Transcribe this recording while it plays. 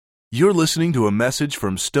You're listening to a message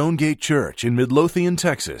from Stonegate Church in Midlothian,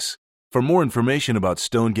 Texas. For more information about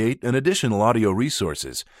Stonegate and additional audio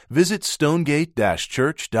resources, visit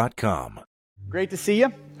stonegate-church.com. Great to see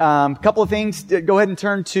you. A couple of things. Go ahead and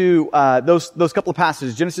turn to those couple of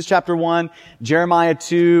passages. Genesis chapter 1, Jeremiah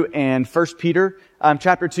 2, and 1 Peter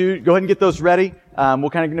chapter 2. Go ahead and get those ready. We're kind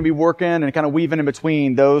of going to be working and kind of weaving in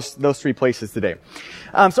between those three places today.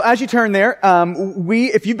 So as you turn there,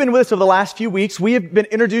 if you've been with us over the last few weeks, we have been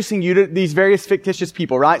introducing you to these various fictitious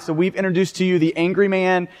people, right? So we've introduced to you the angry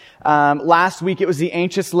man. Last week it was the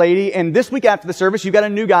anxious lady. And this week after the service, you've got a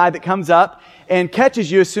new guy that comes up and catches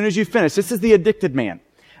you as soon as you finish. This is the addicted man.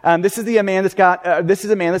 This is a man that's got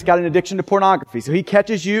an addiction to pornography. So he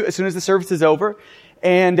catches you as soon as the service is over,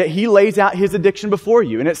 and he lays out his addiction before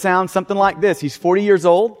you. And it sounds something like this. He's 40 years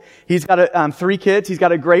old. He's got 3 kids. He's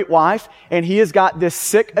got a great wife, and he has got this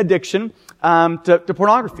sick addiction to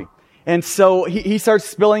pornography. And so he starts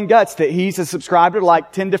spilling guts that he's a subscriber to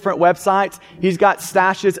like 10 different websites. He's got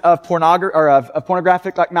stashes of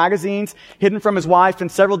pornographic like magazines hidden from his wife in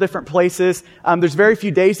several different places. There's very few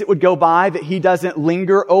days that would go by that he doesn't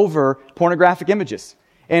linger over pornographic images.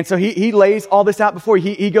 And so he lays all this out before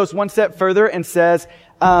you. He goes one step further and says,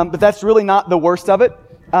 but that's really not the worst of it.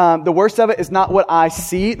 The worst of it is not what I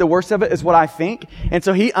see. The worst of it is what I think. And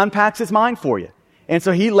so he unpacks his mind for you. And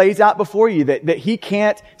so he lays out before you that he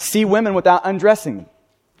can't see women without undressing them.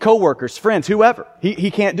 Coworkers, friends, whoever. He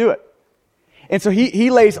can't do it. And so he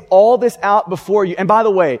lays all this out before you. And by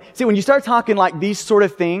the way, see, when you start talking like these sort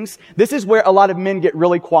of things, this is where a lot of men get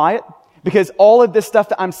really quiet, because all of this stuff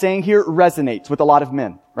that I'm saying here resonates with a lot of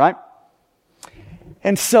men, right?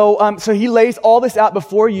 And so he lays all this out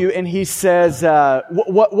before you, and he says,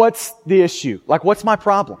 what's the issue? Like, what's my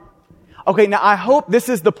problem? Okay, now I hope this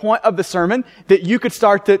is the point of the sermon that you could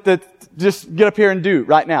start to just get up here and do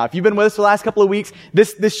right now. If you've been with us for the last couple of weeks,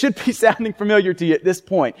 this should be sounding familiar to you at this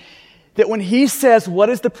point. That when he says, what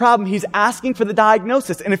is the problem, he's asking for the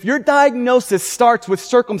diagnosis. And if your diagnosis starts with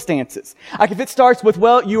circumstances, like if it starts with,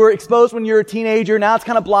 well, you were exposed when you were a teenager, now it's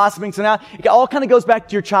kind of blossoming, so now it all kind of goes back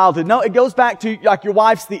to your childhood. No, it goes back to, like, your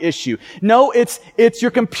wife's the issue. No, it's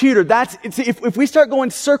your computer. If we start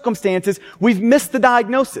going circumstances, we've missed the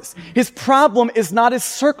diagnosis. His problem is not his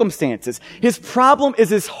circumstances. His problem is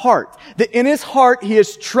his heart. That in his heart, he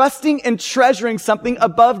is trusting and treasuring something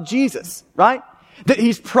above Jesus, right? That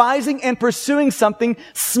he's prizing and pursuing something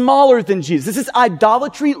smaller than Jesus. This is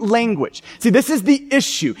idolatry language. See, this is the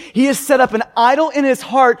issue. He has set up an idol in his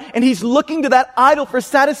heart, and he's looking to that idol for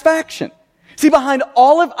satisfaction. See, behind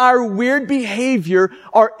all of our weird behavior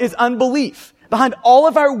is unbelief. Behind all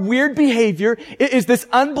of our weird behavior is this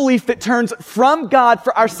unbelief that turns from God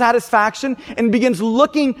for our satisfaction and begins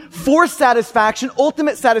looking for satisfaction,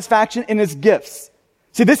 ultimate satisfaction in his gifts.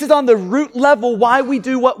 See, this is on the root level why we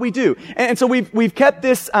do what we do. And so we've kept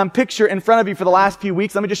this picture in front of you for the last few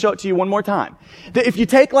weeks. Let me just show it to you one more time. That if you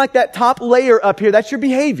take like that top layer up here, that's your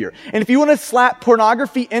behavior. And if you want to slap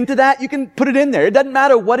pornography into that, you can put it in there. It doesn't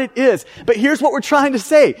matter what it is. But here's what we're trying to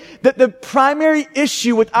say. That the primary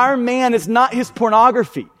issue with our man is not his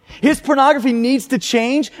pornography. His pornography needs to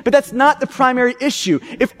change, but that's not the primary issue.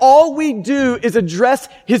 If all we do is address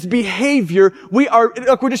his behavior, we're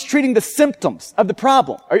just treating the symptoms of the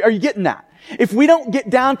problem. Are you getting that? If we don't get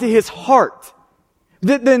down to his heart,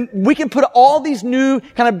 then we can put all these new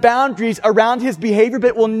kind of boundaries around his behavior, but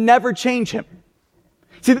it will never change him.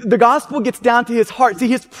 See, the gospel gets down to his heart. See,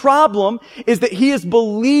 his problem is that he is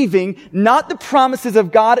believing not the promises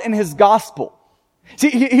of God and his gospel. See,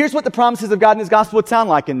 here's what the promises of God and his gospel would sound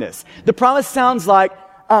like in this. The promise sounds like,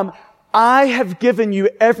 I have given you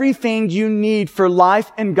everything you need for life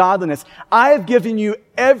and godliness. I have given you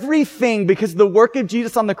everything because of the work of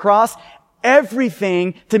Jesus on the cross,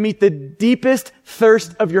 everything to meet the deepest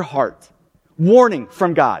thirst of your heart. Warning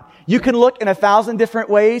from God. You can look in 1,000 different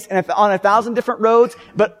ways and on 1,000 different roads,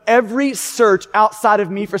 but every search outside of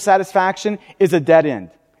me for satisfaction is a dead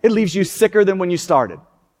end. It leaves you sicker than when you started.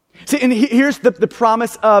 See, and here's the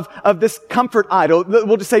promise of this comfort idol.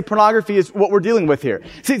 We'll just say pornography is what we're dealing with here.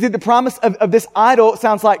 See, the promise of this idol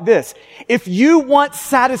sounds like this. If you want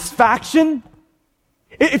satisfaction,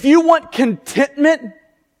 if you want contentment,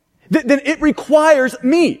 then it requires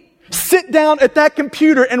me. Sit down at that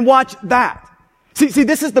computer and watch that. See,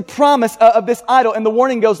 this is the promise of this idol, and the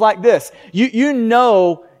warning goes like this. You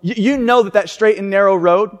know that straight and narrow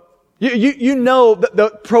road, You know the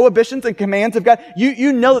prohibitions and commands of God.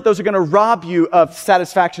 You know that those are going to rob you of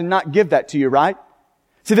satisfaction, not give that to you, right?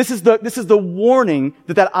 See, this is the warning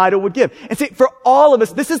that idol would give. And see, for all of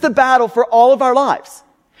us, this is the battle for all of our lives.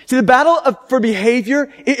 See, the battle for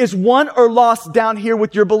behavior is won or lost down here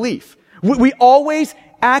with your belief. We always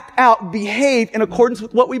act out, behave in accordance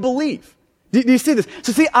with what we believe. Do you see this?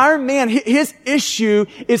 So see, our man, his issue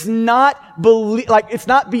is not it's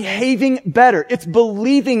not behaving better. It's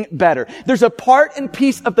believing better. There's a part and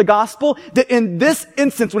piece of the gospel that in this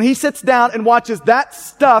instance, when he sits down and watches that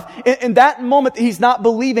stuff, in that moment that he's not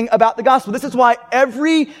believing about the gospel. This is why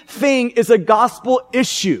everything is a gospel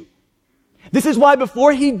issue. This is why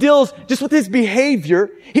before he deals just with his behavior,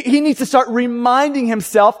 he needs to start reminding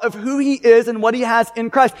himself of who he is and what he has in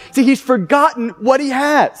Christ. See, he's forgotten what he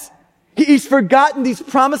has. He's forgotten these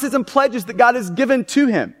promises and pledges that God has given to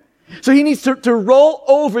him. So he needs to roll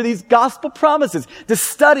over these gospel promises, to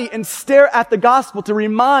study and stare at the gospel, to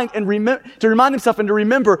remind himself and to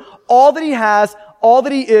remember all that he has, all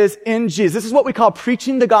that he is in Jesus. This is what we call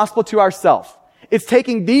preaching the gospel to ourselves. It's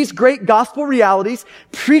taking these great gospel realities,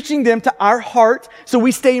 preaching them to our heart, so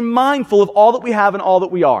we stay mindful of all that we have and all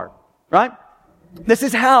that we are. Right? This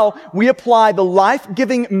is how we apply the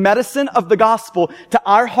life-giving medicine of the gospel to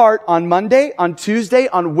our heart on Monday, on Tuesday,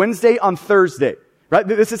 on Wednesday, on Thursday. Right?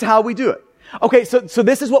 This is how we do it. Okay, so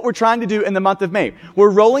this is what we're trying to do in the month of May. We're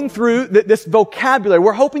rolling through this vocabulary.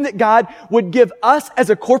 We're hoping that God would give us as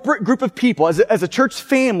a corporate group of people, as a church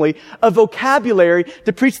family, a vocabulary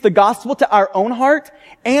to preach the gospel to our own heart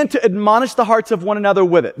and to admonish the hearts of one another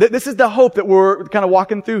with it. This is the hope that we're kind of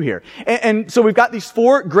walking through here. And so we've got these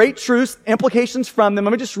 4 great truths, implications from them.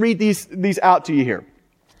 Let me just read these out to you here.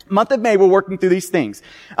 Month of May, we're working through these things.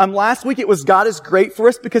 Last week it was God is great for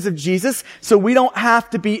us because of Jesus, so we don't have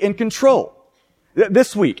to be in control.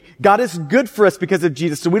 This week, God is good for us because of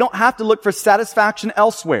Jesus, so we don't have to look for satisfaction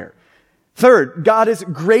elsewhere. Third, God is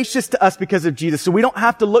gracious to us because of Jesus, so we don't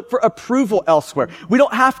have to look for approval elsewhere. We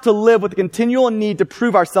don't have to live with a continual need to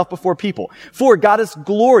prove ourselves before people. 4, God is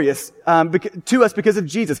glorious to us because of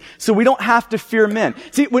Jesus, so we don't have to fear men.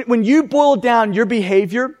 See, when you boil down your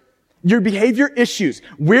behavior issues,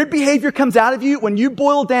 weird behavior comes out of you. When you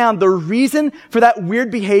boil down the reason for that weird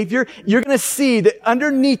behavior, you're going to see that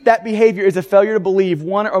underneath that behavior is a failure to believe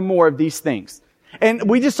one or more of these things. And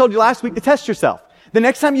we just told you last week to test yourself. The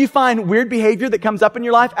next time you find weird behavior that comes up in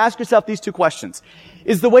your life, ask yourself these 2 questions.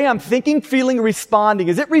 Is the way I'm thinking, feeling, responding,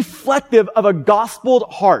 is it reflective of a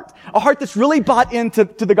gospeled heart? A heart that's really bought into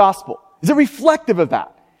the gospel? Is it reflective of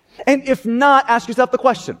that? And if not, ask yourself the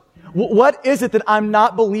question. What is it that I'm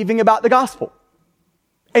not believing about the gospel?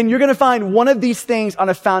 And you're going to find one of these things on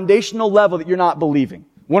a foundational level that you're not believing.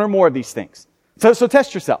 One or more of these things. So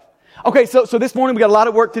test yourself. Okay, so this morning we got a lot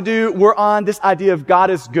of work to do. We're on this idea of God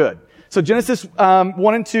is good. So Genesis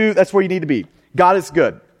 1 and 2, that's where you need to be. God is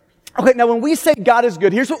good. Okay, now when we say God is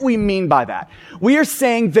good, here's what we mean by that. We are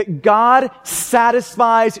saying that God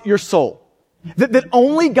satisfies your soul. That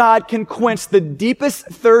only God can quench the deepest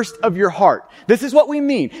thirst of your heart. This is what we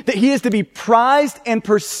mean. That He is to be prized and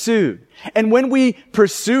pursued. And when we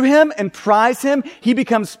pursue Him and prize Him, He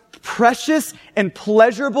becomes precious and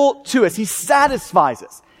pleasurable to us. He satisfies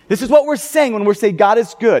us. This is what we're saying when we say God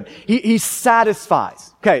is good. He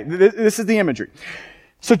satisfies. Okay, this is the imagery.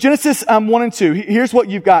 So Genesis 1 and 2, here's what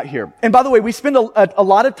you've got here. And by the way, we spend a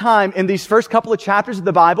lot of time in these first couple of chapters of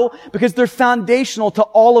the Bible because they're foundational to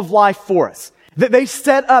all of life for us. They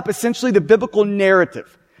set up essentially the biblical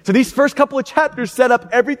narrative. So these first couple of chapters set up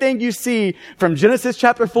everything you see from Genesis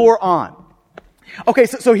chapter 4 on. Okay,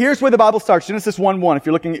 so here's where the Bible starts. Genesis 1:1, if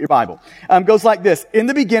you're looking at your Bible. Goes like this. In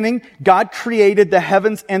the beginning, God created the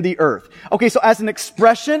heavens and the earth. Okay, so as an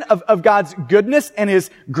expression of God's goodness and His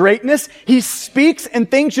greatness, He speaks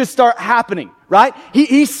and things just start happening. Right?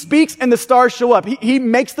 He speaks and the stars show up. He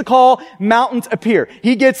makes the call, mountains appear.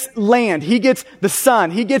 He gets land. He gets the sun.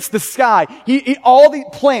 He gets the sky. All the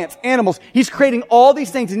plants, animals. He's creating all these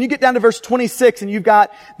things. And you get down to verse 26 and you've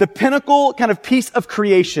got the pinnacle kind of piece of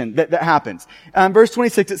creation that happens. Verse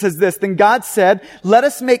 26, it says this, Then God said, let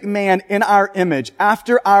us make man in our image,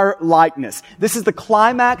 after our likeness. This is the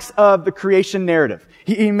climax of the creation narrative.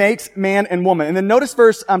 He makes man and woman. And then notice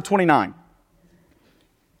verse 29.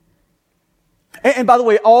 And by the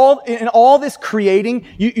way, in all this creating,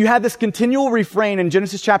 you have this continual refrain in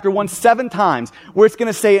Genesis chapter 1 7 times where it's going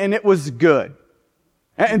to say, and it was good.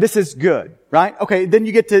 And this is good, right? Okay, then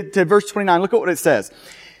you get to verse 29. Look at what it says.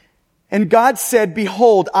 And God said,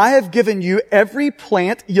 Behold, I have given you every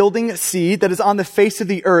plant yielding seed that is on the face of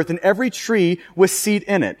the earth and every tree with seed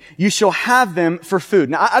in it. You shall have them for food.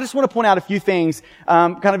 Now, I just want to point out a few things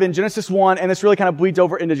kind of in Genesis 1, and this really kind of bleeds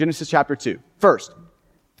over into Genesis chapter 2. First,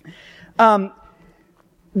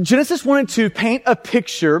 Genesis 1 and 2 paint a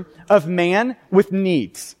picture of man with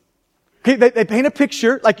needs. Okay, they paint a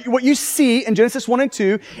picture, like what you see in Genesis 1 and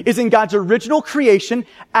 2 is in God's original creation,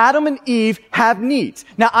 Adam and Eve have needs.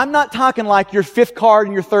 Now, I'm not talking like your fifth card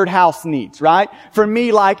in your third house needs, right? For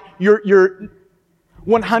me, like your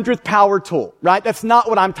 100th power tool, right? That's not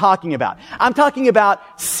what I'm talking about. I'm talking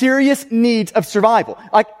about serious needs of survival.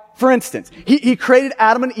 Like, for instance, he created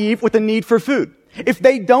Adam and Eve with a need for food. If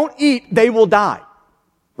they don't eat, they will die,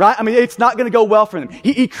 right? I mean, it's not going to go well for them.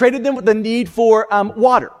 He created them with the need for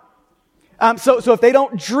water. So if they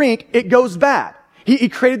don't drink, it goes bad. He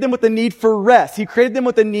created them with the need for rest. He created them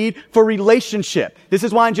with the need for relationship. This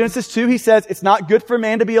is why in Genesis 2, he says, it's not good for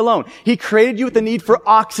man to be alone. He created you with the need for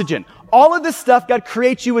oxygen. All of this stuff, God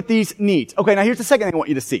creates you with these needs. Okay, now here's the second thing I want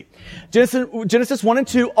you to see. Genesis 1 and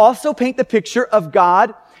 2 also paint the picture of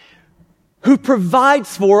God who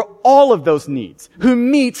provides for all of those needs, who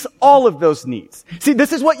meets all of those needs. See,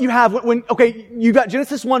 this is what you have when you got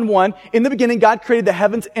Genesis 1:1. In the beginning, God created the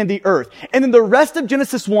heavens and the earth. And then the rest of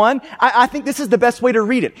Genesis 1, I think this is the best way to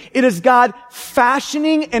read it. It is God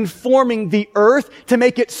fashioning and forming the earth to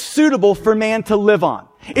make it suitable for man to live on.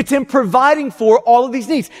 It's Him providing for all of these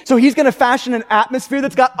needs. So He's going to fashion an atmosphere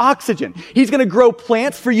that's got oxygen. He's going to grow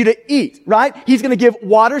plants for you to eat, right? He's going to give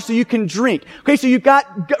water so you can drink. Okay, so you've got,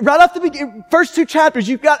 right off the beginning, first two chapters,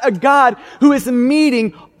 you've got a God who is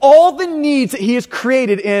meeting all the needs that He has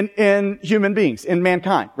created in human beings, in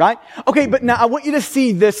mankind, right? Okay, but now I want you to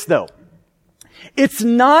see this though. It's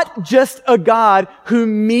not just a God who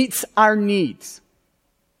meets our needs.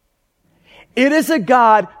 It is a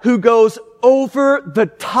God who goes over the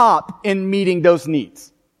top in meeting those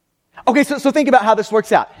needs. Okay, so think about how this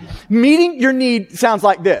works out. Meeting your need sounds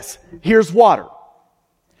like this. Here's water.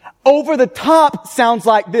 Over the top sounds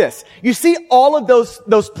like this. You see all of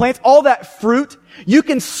those plants, all that fruit? You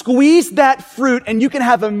can squeeze that fruit and you can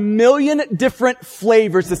have 1,000,000 different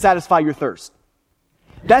flavors to satisfy your thirst.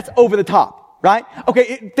 That's over the top, right?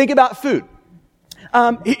 Okay, think about food.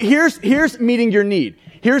 Here's meeting your need.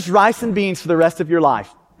 Here's rice and beans for the rest of your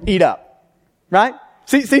life. Eat up. Right?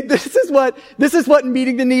 See, this is what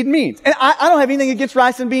meeting the need means. And I don't have anything against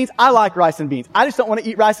rice and beans. I like rice and beans. I just don't want to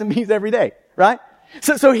eat rice and beans every day. Right?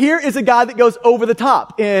 So here is a God that goes over the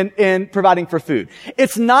top in providing for food.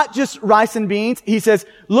 It's not just rice and beans. He says,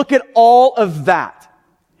 look at all of that.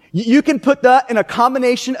 You can put that in a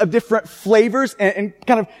combination of different flavors and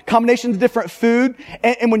kind of combinations of different food.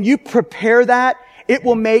 And when you prepare that, it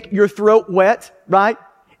will make your throat wet, right?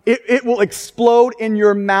 It will explode in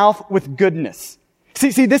your mouth with goodness.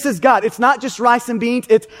 See, this is God. It's not just rice and beans.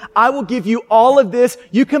 It's, I will give you all of this.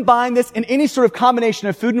 You combine this in any sort of combination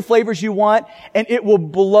of food and flavors you want, and it will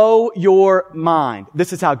blow your mind.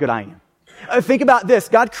 This is how good I am. Think about this.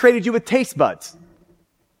 God created you with taste buds.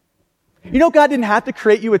 You know, God didn't have to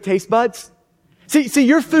create you with taste buds. See,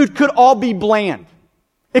 your food could all be bland.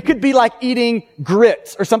 It could be like eating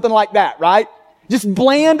grits or something like that, right? Just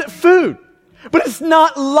bland food. But it's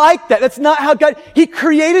not like that. That's not how God, He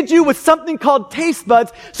created you with something called taste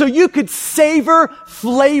buds so you could savor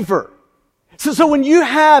flavor. So when you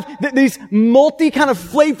have these multi kind of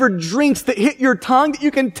flavored drinks that hit your tongue, that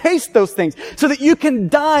you can taste those things so that you can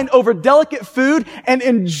dine over delicate food and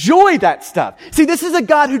enjoy that stuff. See, this is a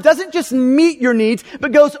God who doesn't just meet your needs,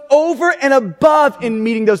 but goes over and above in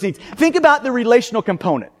meeting those needs. Think about the relational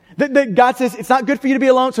component. That God says it's not good for you to be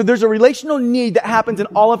alone, so there's a relational need that happens in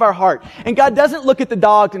all of our heart. And God doesn't look at the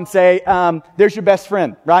dog and say, there's your best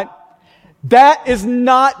friend, right? That is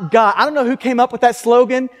not God. I don't know who came up with that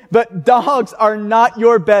slogan, but dogs are not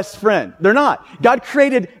your best friend. They're not. God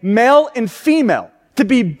created male and female to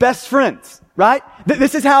be best friends, right?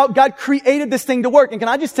 This is how God created this thing to work. And can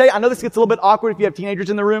I just tell you, I know this gets a little bit awkward if you have teenagers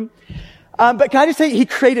in the room, but can I just say He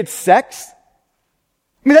created sex?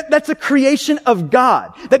 I mean, that's a creation of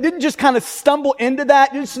God. That didn't just kind of stumble into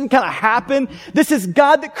that. It just didn't kind of happen. This is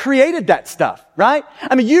God that created that stuff, right?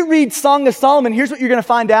 I mean, you read Song of Solomon, here's what you're going to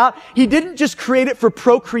find out. He didn't just create it for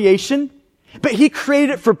procreation, but He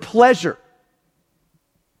created it for pleasure.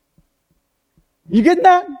 You getting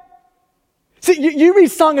that? See, you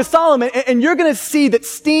read Song of Solomon, and you're going to see that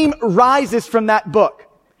steam rises from that book.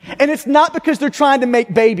 And it's not because they're trying to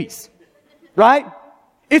make babies, right?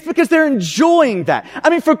 It's because they're enjoying that. I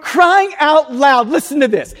mean, for crying out loud, listen to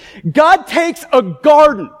this. God takes a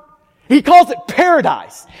garden. He calls it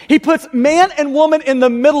paradise. He puts man and woman in the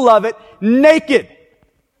middle of it, naked.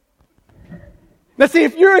 Now see,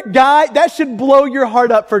 if you're a guy, that should blow your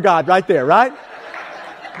heart up for God right there, right?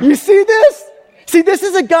 You see this? See, this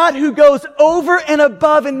is a God who goes over and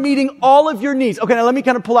above in meeting all of your needs. Okay, now let me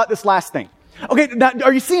kind of pull out this last thing. Okay, now,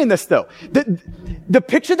 are you seeing this though? the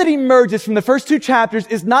picture that emerges from the first two chapters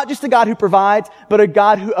is not just a God who provides, but a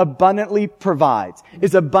God who abundantly provides,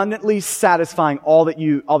 is abundantly satisfying all that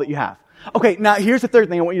you have. Okay, now here's the third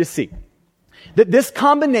thing I want you to see. That this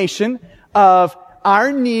combination of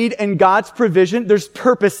our need and God's provision, there's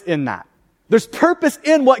purpose in that. There's purpose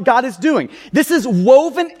in what God is doing. This is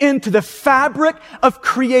woven into the fabric of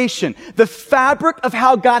creation, the fabric of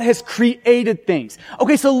how God has created things.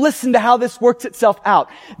 Okay, so listen to how this works itself out.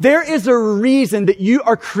 There is a reason that you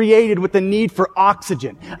are created with a need for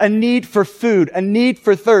oxygen, a need for food, a need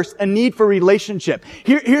for thirst, a need for relationship.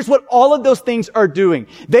 Here's what all of those things are doing.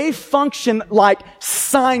 They function like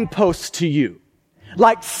signposts to you.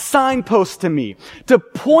 Like signposts to me, to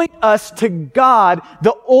point us to God,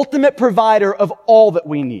 the ultimate provider of all that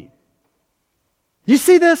we need. You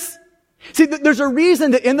see this? See, there's a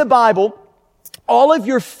reason that in the Bible, all of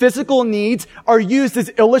your physical needs are used as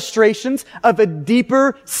illustrations of a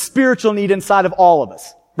deeper spiritual need inside of all of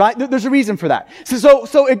us. Right? There's a reason for that.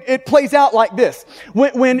 So it plays out like this.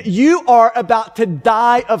 When you are about to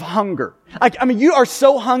die of hunger, you are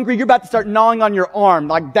so hungry, you're about to start gnawing on your arm,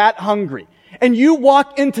 like that hungry. And you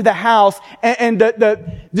walk into the house and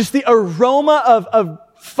just the aroma of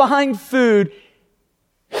fine food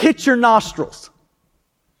hits your nostrils.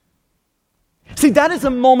 See, that is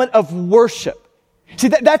a moment of worship. See,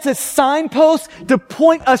 that's a signpost to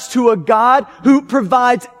point us to a God who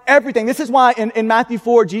provides everything. This is why in Matthew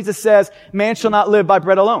 4, Jesus says, man shall not live by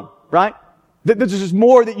bread alone, right? There's just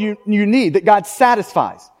more that you need, that God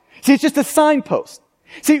satisfies. See, it's just a signpost.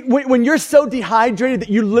 See, when you're so dehydrated that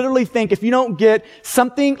you literally think if you don't get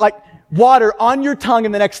something like water on your tongue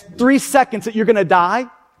in the next 3 seconds that you're going to die.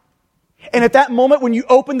 And at that moment when you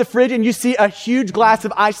open the fridge and you see a huge glass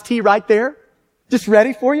of iced tea right there, just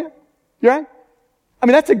ready for you, right?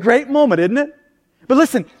 That's a great moment, isn't it? But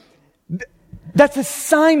listen, that's a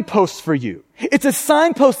signpost for you. It's a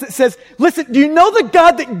signpost that says, listen, do you know the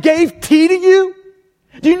God that gave tea to you?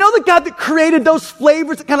 Do you know the God that created those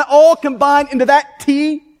flavors that kind of all combine into that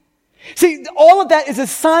tea? See, all of that is a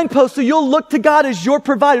signpost, so you'll look to God as your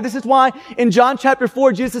provider. This is why in John chapter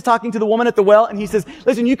 4, Jesus is talking to the woman at the well, and he says,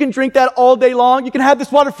 listen, you can drink that all day long. You can have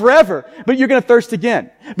this water forever, but you're going to thirst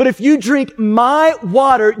again. But if you drink my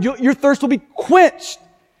water, your thirst will be quenched.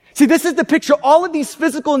 See, this is the picture. All of these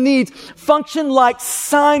physical needs function like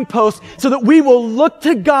signposts so that we will look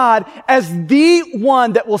to God as the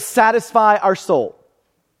one that will satisfy our soul.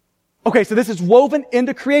 Okay, so this is woven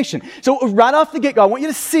into creation. So right off the get-go, I want you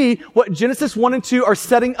to see what Genesis 1 and 2 are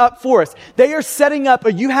setting up for us. They are setting up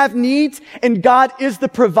you have needs and God is the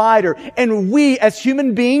provider. And we as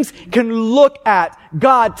human beings can look at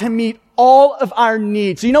God to meet all of our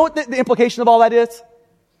needs. So you know what the implication of all that is?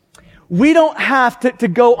 We don't have to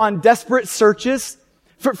go on desperate searches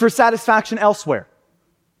for satisfaction elsewhere.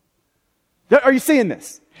 Are you seeing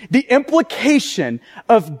this? The implication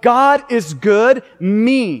of God is good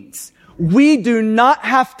means we do not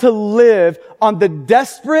have to live on the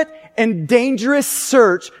desperate and dangerous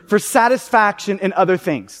search for satisfaction in other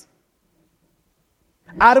things.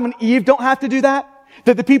 Adam and Eve don't have to do that.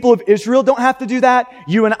 That the people of Israel don't have to do that.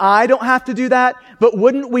 You and I don't have to do that. But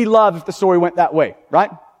wouldn't we love if the story went that way, right?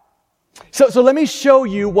 So let me show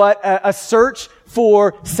you what a search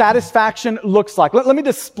for satisfaction looks like. Let me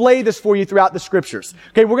display this for you throughout the scriptures.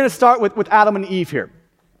 Okay, we're going to start with Adam and Eve here.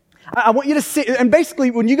 I want you to see, and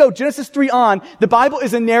basically when you go Genesis 3 on, the Bible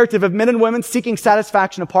is a narrative of men and women seeking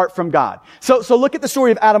satisfaction apart from God. So look at the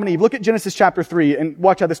story of Adam and Eve. Look at Genesis chapter 3 and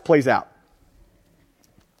watch how this plays out.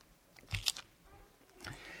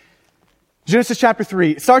 Genesis chapter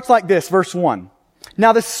 3, it starts like this, verse 1.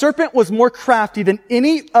 Now the serpent was more crafty than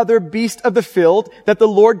any other beast of the field that the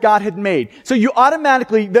Lord God had made. So you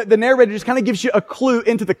automatically, the narrator just kind of gives you a clue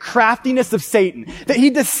into the craftiness of Satan. That he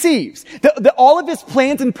deceives. That all of his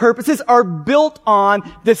plans and purposes are built on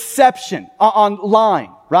deception, on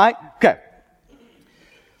lying, right? Okay.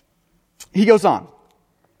 He goes on.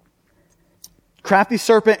 Crafty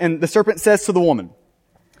serpent, and the serpent says to the woman,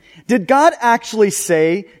 did God actually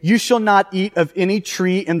say, you shall not eat of any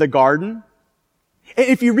tree in the garden?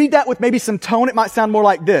 If you read that with maybe some tone, it might sound more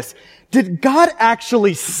like this. Did God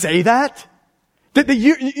actually say that? That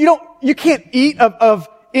you can't eat of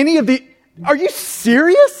any of the, are you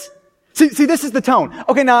serious? See, this is the tone.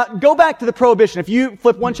 Okay, now go back to the prohibition. If you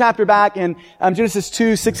flip one chapter back in Genesis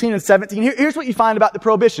 2, 16 and 17, here's what you find about the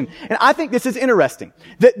prohibition. And I think this is interesting.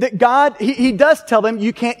 That God, He does tell them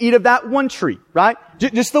you can't eat of that one tree, right?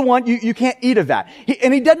 Just the one, you can't eat of that.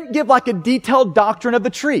 And He doesn't give like a detailed doctrine of the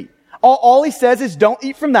tree. All He says is don't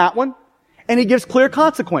eat from that one, and He gives clear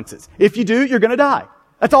consequences. If you do, you're going to die.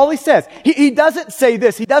 That's all He says. He doesn't say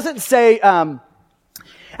this. He doesn't say,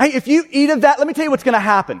 Hey, if you eat of that, let me tell you what's going to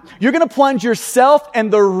happen. You're going to plunge yourself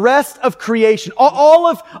and the rest of creation, all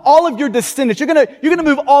of your descendants. You're going to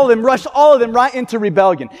move all of them, rush all of them right into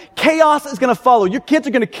rebellion. Chaos is going to follow. Your kids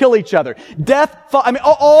are going to kill each other.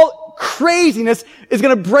 All craziness is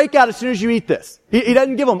going to break out as soon as you eat this. He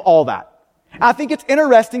doesn't give them all that. I think it's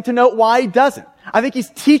interesting to note why he doesn't. I think he's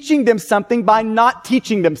teaching them something by not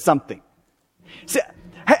teaching them something. See,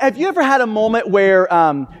 have you ever had a moment where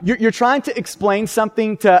you're trying to explain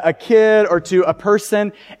something to a kid or to a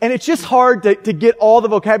person, and it's just hard to get all the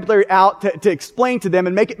vocabulary out to explain to them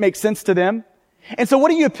and make it make sense to them? And so what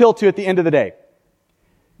do you appeal to at the end of the day?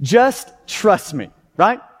 Just trust me,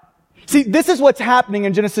 right? See, this is what's happening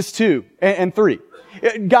in Genesis 2 and 3.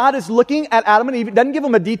 God is looking at Adam and Eve. It doesn't give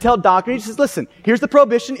them a detailed doctrine. He says, listen, here's the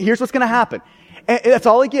prohibition. Here's what's going to happen. And that's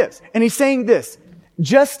all he gives. And he's saying this,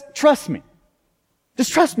 just trust me.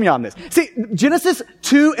 Just trust me on this. See, Genesis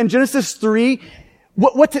 2 and Genesis 3,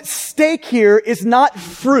 what's at stake here is not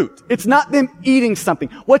fruit. It's not them eating something.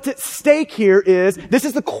 What's at stake here is, this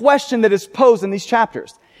is the question that is posed in these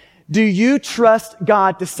chapters. Do you trust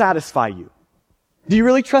God to satisfy you? Do you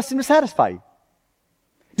really trust Him to satisfy you?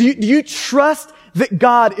 Do you trust that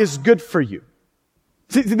God is good for you?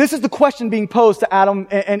 See, this is the question being posed to Adam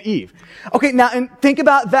and Eve. Okay, now, and think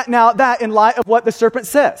about that in light of what the serpent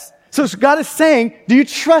says. So God is saying, do you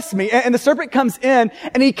trust me? And the serpent comes in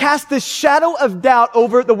and he casts this shadow of doubt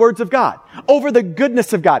over the words of God, over the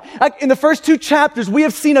goodness of God. Like in the first 2 chapters, we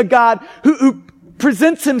have seen a God who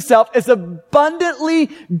presents himself as abundantly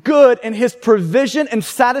good in his provision and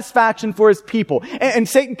satisfaction for his people. And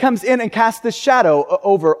Satan comes in and casts this shadow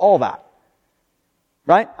over all that.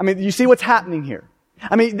 Right? I mean, you see what's happening here.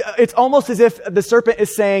 I mean, it's almost as if the serpent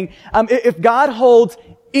is saying, if God holds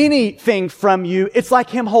anything from you, it's like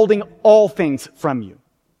him holding all things from you.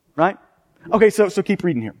 Right? Okay, so keep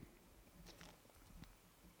reading here.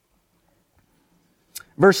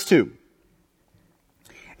 Verse 2.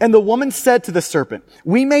 And the woman said to the serpent,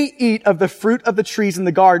 we may eat of the fruit of the trees in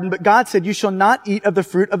the garden, but God said, you shall not eat of the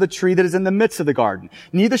fruit of the tree that is in the midst of the garden.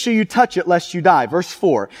 Neither shall you touch it, lest you die. Verse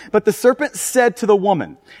 4. But the serpent said to the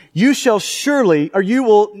woman, you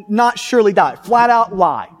will not surely die. Flat out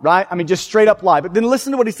lie, right? I mean, just straight up lie. But then listen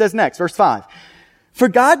to what he says next. Verse 5. For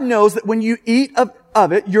God knows that when you eat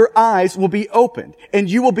of it, your eyes will be opened, and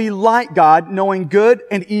you will be like God, knowing good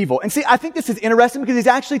and evil. And see, I think this is interesting because he's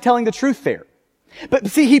actually telling the truth there. But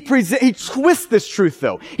see, he twists this truth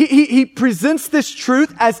though. He presents this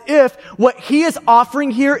truth as if what he is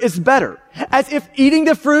offering here is better. As if eating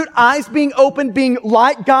the fruit, eyes being opened, being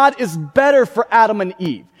like God is better for Adam and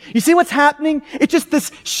Eve. You see what's happening? It's just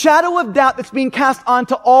this shadow of doubt that's being cast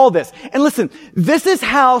onto all this. And listen, this is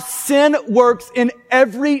how sin works in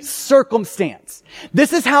every circumstance.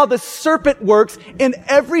 This is how the serpent works in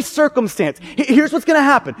every circumstance. Here's what's going to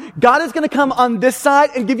happen. God is going to come on this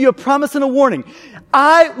side and give you a promise and a warning.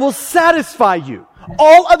 I will satisfy you.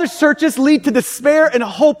 All other searches lead to despair and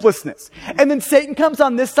hopelessness. And then Satan comes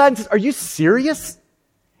on this side and says, are you serious?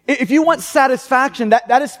 If you want satisfaction,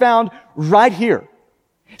 that is found right here.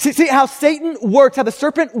 See how Satan works, how the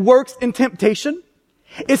serpent works in temptation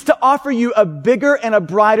is to offer you a bigger and a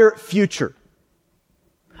brighter future.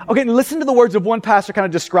 Okay, and listen to the words of one pastor kind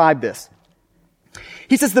of describe this.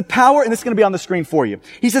 He says the power, and this is going to be on the screen for you.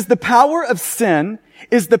 He says the power of sin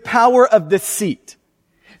is the power of deceit.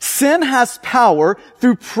 Sin has power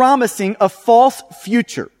through promising a false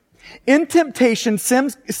future. In temptation,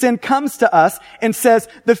 sin comes to us and says,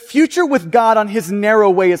 the future with God on His narrow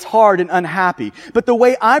way is hard and unhappy, but the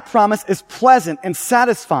way I promise is pleasant and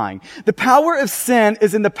satisfying. The power of sin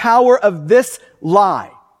is in the power of this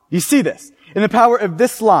lie. You see this? In the power of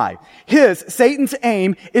this lie. Satan's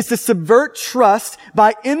aim is to subvert trust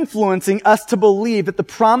by influencing us to believe that the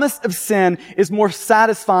promise of sin is more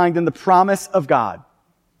satisfying than the promise of God.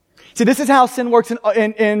 See, this is how sin works,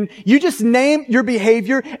 and you just name your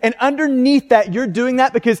behavior, and underneath that, you're doing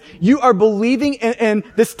that because you are believing in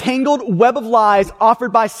this tangled web of lies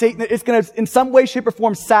offered by Satan that is going to, in some way, shape, or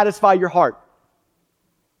form, satisfy your heart.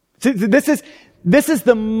 See, this is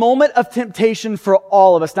the moment of temptation for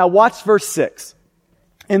all of us. Now watch verse 6.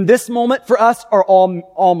 And this moment for us are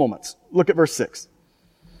all moments. Look at verse 6.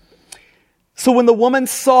 So when the woman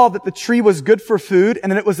saw that the tree was good for food,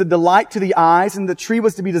 and that it was a delight to the eyes, and the tree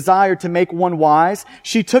was to be desired to make one wise,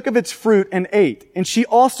 she took of its fruit and ate. And she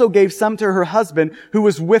also gave some to her husband who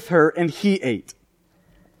was with her, and he ate.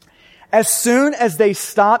 As soon as they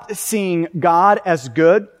stopped seeing God as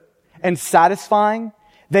good and satisfying,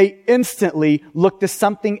 they instantly looked to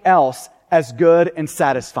something else as good and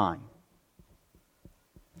satisfying.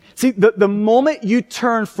 See, the moment you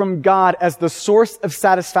turn from God as the source of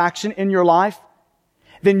satisfaction in your life,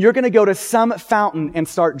 then you're going to go to some fountain and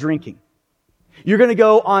start drinking. You're going to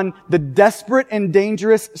go on the desperate and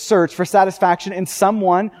dangerous search for satisfaction in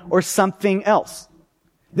someone or something else.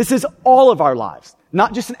 This is all of our lives,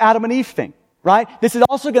 not just an Adam and Eve thing, right? This is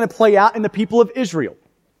also going to play out in the people of Israel.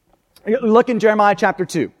 Look in Jeremiah chapter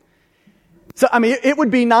 2. So, it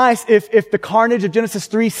would be nice if the carnage of Genesis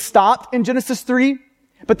 3 stopped in Genesis 3,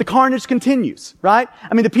 but the carnage continues, right?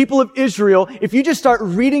 The people of Israel, if you just start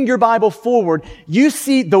reading your Bible forward, you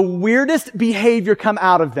see the weirdest behavior come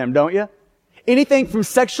out of them, don't you? Anything from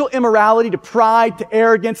sexual immorality to pride to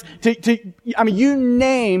arrogance you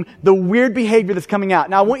name the weird behavior that's coming out.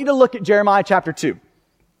 Now, I want you to look at Jeremiah chapter 2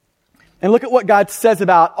 and look at what God says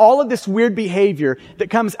about all of this weird behavior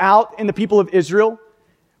that comes out in the people of Israel.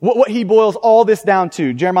 What he boils all this down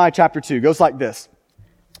to. Jeremiah chapter 2 goes like this.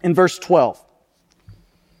 In verse 12,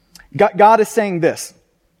 God is saying this.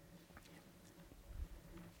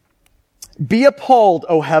 Be appalled,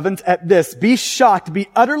 O heavens, at this. Be shocked, be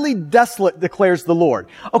utterly desolate, declares the Lord.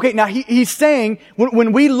 Okay, now he's saying,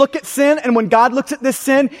 when we look at sin and when God looks at this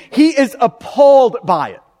sin, he is appalled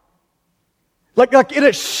by it. Like it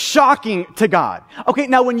is shocking to God. Okay,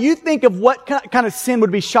 now when you think of what kind of sin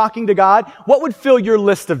would be shocking to God, what would fill your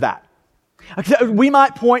list of that? We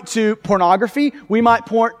might point to pornography. We might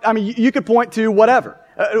you could point to whatever.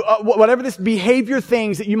 Whatever this behavior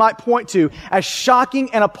things that you might point to as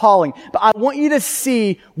shocking and appalling. But I want you to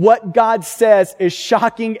see what God says is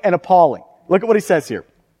shocking and appalling. Look at what he says here.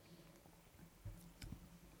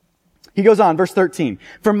 He goes on, verse 13.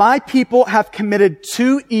 For my people have committed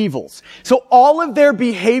two evils. So all of their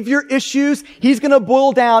behavior issues, he's going to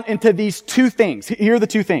boil down into these two things. Here are the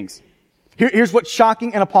two things. Here's what's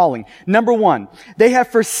shocking and appalling. Number one, they have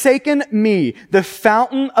forsaken me, the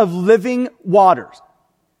fountain of living waters.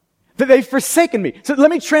 That they've forsaken me. So let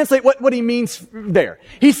me translate what he means there.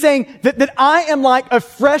 He's saying that I am like a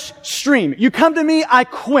fresh stream. You come to me, I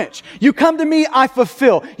quench. You come to me, I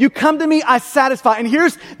fulfill. You come to me, I satisfy. And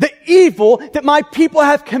here's the evil that my people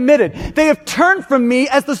have committed. They have turned from me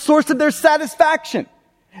as the source of their satisfaction.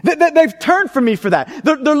 They've turned from me for that.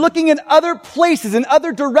 They're looking in other places, in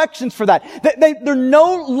other directions for that. They're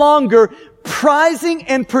no longer prizing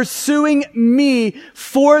and pursuing me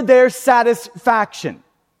for their satisfaction.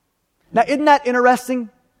 Now, isn't that interesting?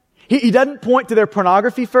 He doesn't point to their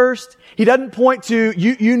pornography first. He doesn't point to,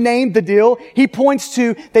 you named the deal. He points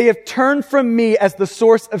to, they have turned from me as the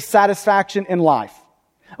source of satisfaction in life.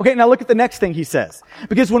 Okay, now look at the next thing he says.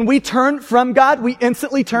 Because when we turn from God, we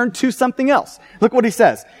instantly turn to something else. Look what he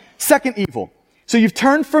says. Second evil. So you've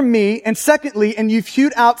turned from me, and secondly, and you've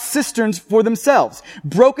hewed out cisterns for themselves.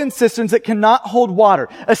 Broken cisterns that cannot hold water.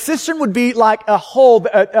 A cistern would be like a hole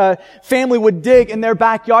that a family would dig in their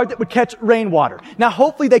backyard that would catch rainwater. Now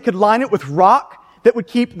hopefully they could line it with rock that would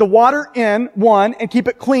keep the water in, one, and keep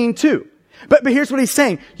it clean, two. But here's what he's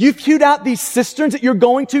saying. You've hewed out these cisterns that you're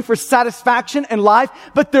going to for satisfaction in life,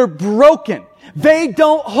 but they're broken. They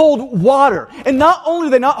don't hold water. And not only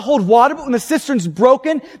do they not hold water, but when the cistern's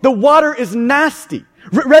broken, the water is nasty.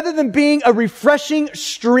 Rather than being a refreshing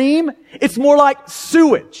stream, it's more like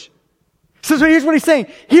sewage. So here's what he's saying.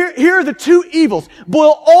 Here are the two evils.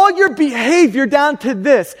 Boil all your behavior down to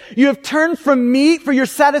this. You have turned from me for your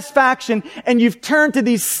satisfaction, and you've turned to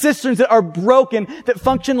these cisterns that are broken, that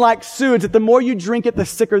function like sewage, that the more you drink it, the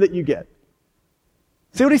sicker that you get.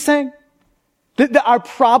 See what he's saying? That our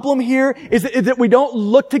problem here is that we don't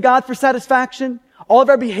look to God for satisfaction. All of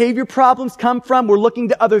our behavior problems come from we're looking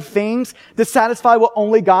to other things to satisfy what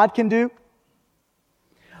only God can do.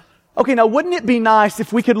 Okay, now wouldn't it be nice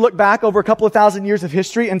if we could look back over a couple of thousand years of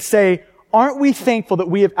history and say, aren't we thankful that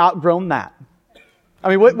we have outgrown that?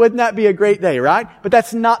 Wouldn't that be a great day, right? But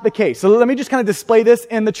that's not the case. So let me just kind of display this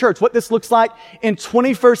in the church, what this looks like in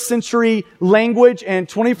 21st century language and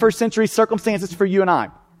 21st century circumstances for you and I.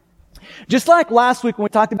 Just like last week when we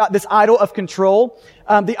talked about this idol of control,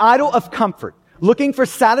 the idol of comfort, looking for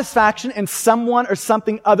satisfaction in someone or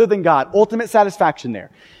something other than God, ultimate satisfaction there.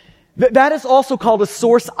 That is also called a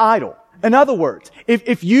source idol. In other words,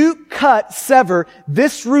 if you sever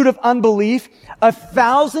this root of unbelief,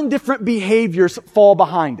 1,000 different behaviors fall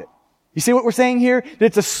behind it. You see what we're saying here? That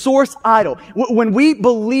it's a source idol. When we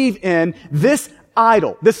believe in this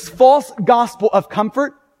idol, this false gospel of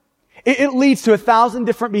comfort, it leads to 1,000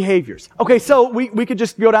 different behaviors. Okay, so we could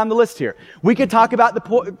just go down the list here. We could talk about the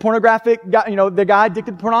pornographic guy, the guy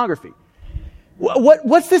addicted to pornography.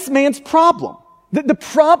 What's this man's problem? The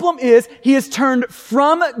problem is he has turned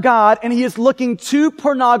from God and he is looking to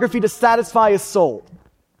pornography to satisfy his soul.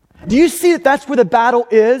 Do you see that that's where the battle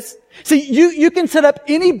is? See, you can set up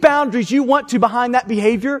any boundaries you want to behind that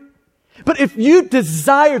behavior. But if you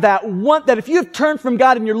desire that, want that, if you have turned from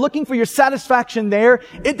God and you're looking for your satisfaction there,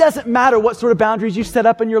 it doesn't matter what sort of boundaries you set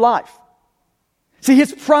up in your life. See,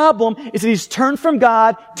 his problem is that he's turned from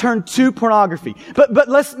God, turned to pornography. But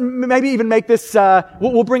let's maybe even make this,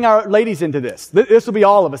 we'll bring our ladies into this. This will be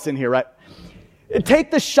all of us in here, right?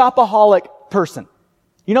 Take the shopaholic person.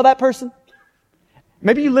 You know that person?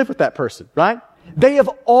 Maybe you live with that person, right? They have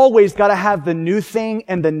always got to have the new thing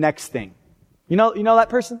and the next thing. You know that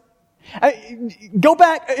person? Go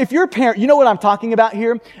back, if you're a parent, you know what I'm talking about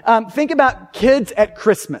here. Think about kids at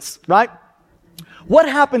Christmas, right? What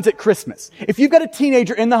happens at Christmas? If you've got a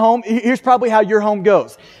teenager in the home, here's probably how your home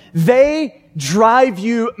goes. They drive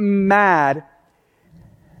you mad,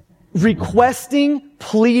 requesting,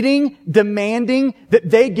 pleading, demanding that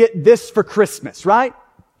they get this for Christmas, right?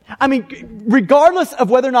 I mean, regardless of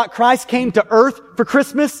whether or not Christ came to earth for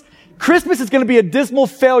Christmas, Christmas is going to be a dismal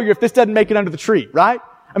failure if this doesn't make it under the tree, right?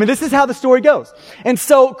 I mean, this is how the story goes. And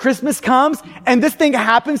so Christmas comes and this thing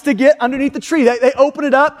happens to get underneath the tree. They open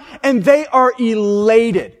it up and they are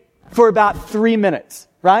elated for about 3 minutes,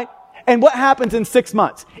 right? And what happens in 6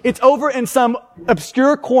 months? It's over in some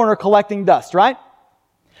obscure corner collecting dust, right?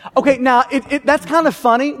 Okay, now, that's kind of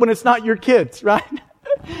funny when it's not your kids, right?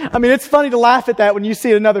 I mean, it's funny to laugh at that when you see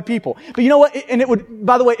it in other people. But you know what? And it would,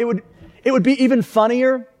 by the way, it would be even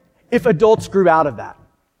funnier if adults grew out of that.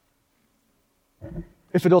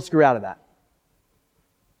 If adults grew out of that.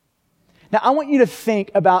 Now, I want you to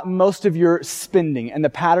think about most of your spending and the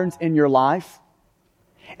patterns in your life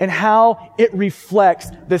and how it reflects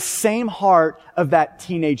the same heart of that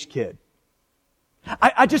teenage kid.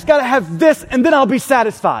 I just got to have this and then I'll be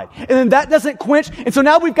satisfied. And then that doesn't quench. And so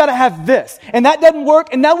now we've got to have this. And that doesn't work.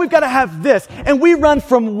 And now we've got to have this. And we run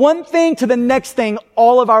from one thing to the next thing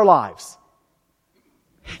all of our lives.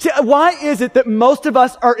 See, why is it that most of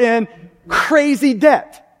us are in crazy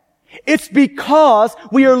debt? It's because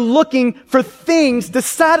we are looking for things to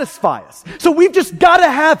satisfy us. So we've just got to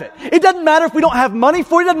have it. It doesn't matter if we don't have money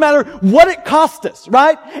for it. It doesn't matter what it costs us,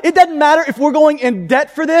 right? It doesn't matter if we're going in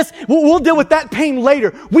debt for this. We'll deal with that pain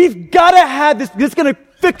later. We've got to have this. This is going to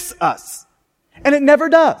fix us. And it never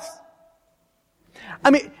does.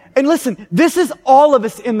 I mean, and listen, this is all of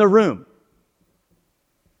us in the room.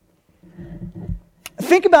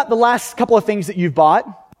 Think about the last couple of things that you've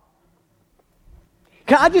bought.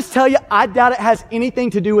 Can I just tell you, I doubt it has anything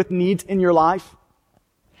to do with needs in your life.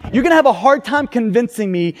 You're going to have a hard time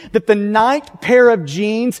convincing me that the 9th pair of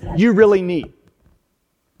jeans you really need.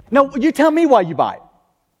 No, you tell me why you buy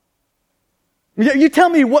it. You tell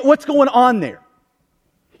me what's going on there.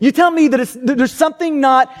 You tell me that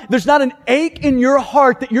there's not an ache in your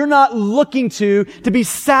heart that you're not looking to be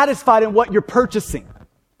satisfied in what you're purchasing.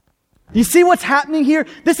 You see what's happening here?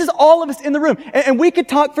 This is all of us in the room. And we could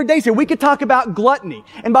talk for days here. We could talk about gluttony.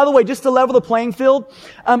 And by the way, just to level the playing field,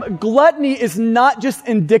 gluttony is not just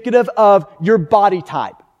indicative of your body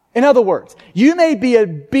type. In other words, you may be a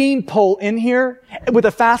beanpole in here with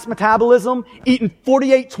a fast metabolism, eating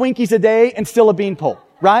 48 Twinkies a day and still a beanpole,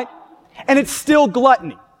 right? And it's still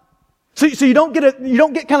gluttony. So you don't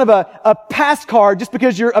get kind of a pass card just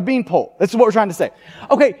because you're a beanpole. That's what we're trying to say.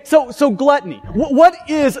 Okay, so gluttony. What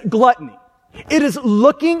is gluttony? It is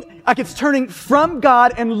looking like it's turning from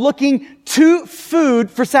God and looking to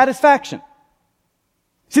food for satisfaction.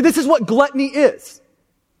 See, this is what gluttony is.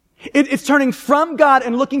 It's turning from God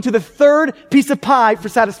and looking to the third piece of pie for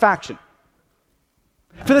satisfaction.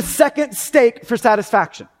 For the second steak for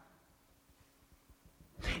satisfaction.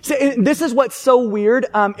 See, this is what's so weird.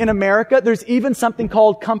 In America, there's even something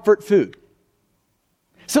called comfort food.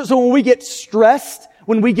 So when we get stressed,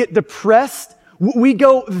 when we get depressed, we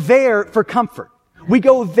go there for comfort. We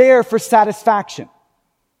go there for satisfaction.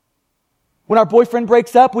 When our boyfriend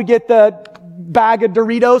breaks up, we get the bag of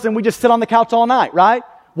Doritos and we just sit on the couch all night, right?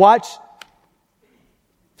 Watch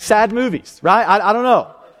sad movies, right? I don't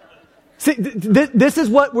know. See, this is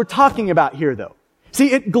what we're talking about here, though.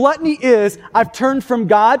 See, gluttony is, I've turned from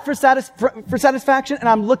God for satisfaction and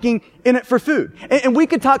I'm looking in it for food. And we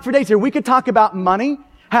could talk for days here. We could talk about money,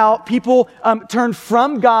 how people turn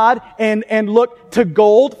from God and look to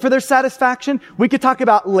gold for their satisfaction. We could talk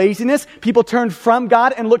about laziness. People turn from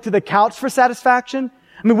God and look to the couch for satisfaction.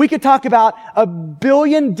 I mean, we could talk about a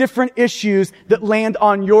billion different issues that land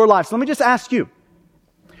on your life. So let me just ask you,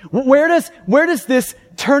 where does this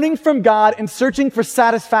turning from God and searching for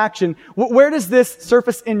satisfaction, where does this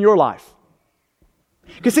surface in your life?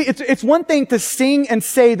 Because see, it's one thing to sing and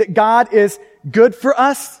say that God is good for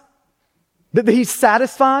us, that He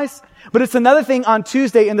satisfies, but it's another thing on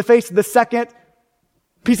Tuesday in the face of the second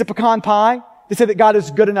piece of pecan pie to say that God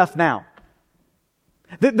is good enough now.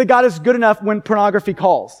 That God is good enough when pornography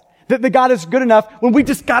calls. that God is good enough when we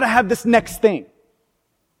just gotta have this next thing.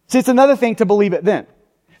 See, it's another thing to believe it then.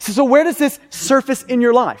 So where does this surface in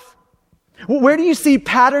your life? Where do you see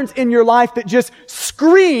patterns in your life that just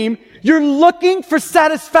scream, you're looking for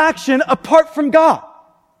satisfaction apart from God?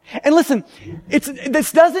 And listen,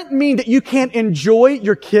 this doesn't mean that you can't enjoy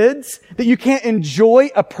your kids, that you can't enjoy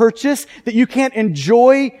a purchase, that you can't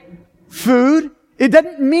enjoy food. It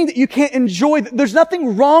doesn't mean that you can't enjoy. There's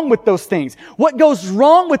nothing wrong with those things. What goes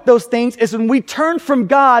wrong with those things is when we turn from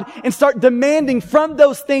God and start demanding from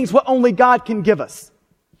those things what only God can give us.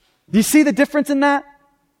 Do you see the difference in that?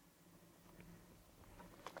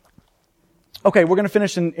 Okay, we're going to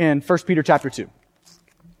finish in 1 Peter chapter 2.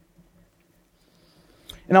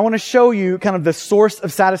 And I want to show you kind of the source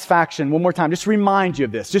of satisfaction one more time. Just remind you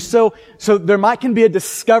of this. Just so there can be a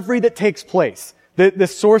discovery that takes place. The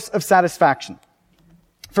source of satisfaction.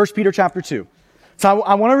 1 Peter chapter 2. So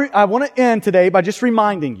I want to end today by just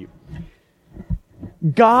reminding you.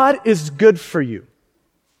 God is good for you.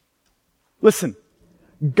 Listen.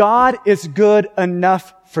 God is good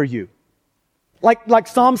enough for you. Like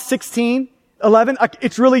Psalm 16:11,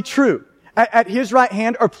 it's really true. At His right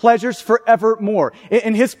hand are pleasures forevermore.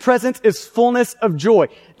 In His presence is fullness of joy.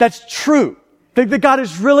 That's true. That God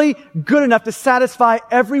is really good enough to satisfy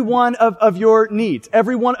every one of your needs,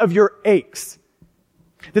 every one of your aches.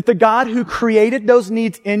 That the God who created those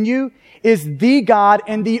needs in you is the God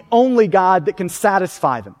and the only God that can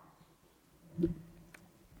satisfy them.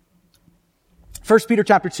 1 Peter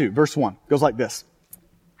chapter 2, verse 1 goes like this.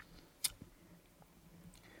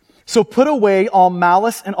 So put away all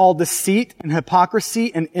malice and all deceit and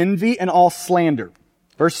hypocrisy and envy and all slander.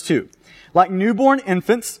 Verse 2. Like newborn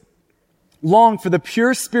infants, long for the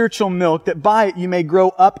pure spiritual milk, that by it you may grow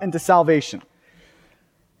up into salvation.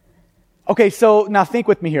 Okay, so now think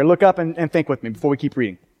with me here. Look up and think with me before we keep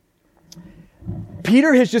reading.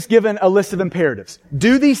 Peter has just given a list of imperatives.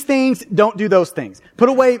 Do these things, don't do those things. Put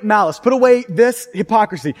away malice, put away this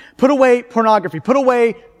hypocrisy, put away pornography, put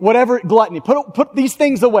away whatever gluttony, put these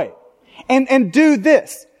things away. And do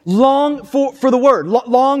this. Long for the Word,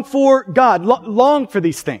 long for God, long for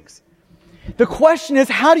these things. The question is,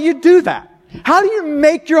 how do you do that? How do you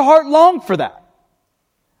make your heart long for that?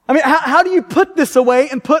 I mean, how do you put this away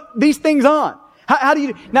and put these things on? How do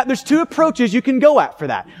you, now there's two approaches you can go at for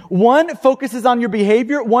that. One focuses on your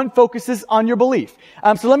behavior, one focuses on your belief.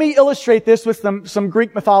 So let me illustrate this with some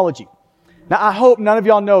Greek mythology. Now I hope none of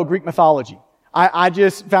y'all know Greek mythology. I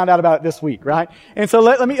just found out about it this week, right? And so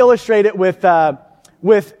let me illustrate it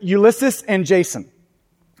with Ulysses and Jason.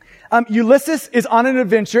 Ulysses is on an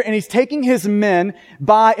adventure and he's taking his men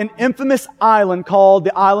by an infamous island called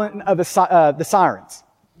the island of the Sirens.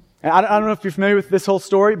 And I don't know if you're familiar with this whole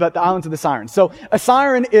story, but the islands of the Sirens. So a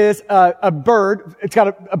siren is a bird. It's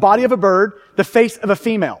got a body of a bird, the face of a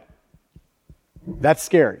female. That's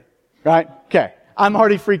scary, right? Okay. I'm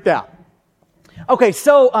already freaked out. Okay,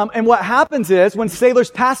 so, and what happens is when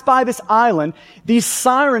sailors pass by this island, these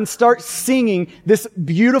sirens start singing this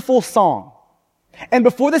beautiful song. And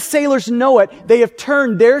before the sailors know it, they have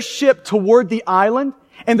turned their ship toward the island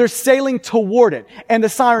and they're sailing toward it. And the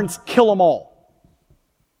sirens kill them all.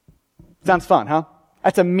 Sounds fun, huh?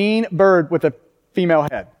 That's a mean bird with a female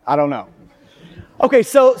head. I don't know. Okay,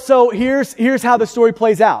 so here's how the story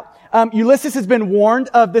plays out. Ulysses has been warned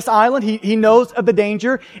of this island. He knows of the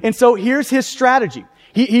danger. And so here's his strategy.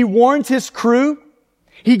 He warns his crew.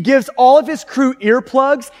 He gives all of his crew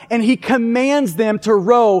earplugs and he commands them to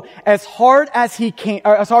row as hard as they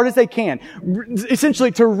can.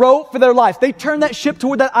 Essentially to row for their lives. They turn that ship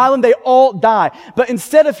toward that island, they all die. But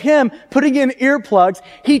instead of him putting in earplugs,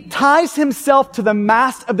 he ties himself to the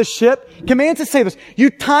mast of the ship, commands the sailors,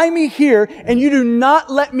 you tie me here and you do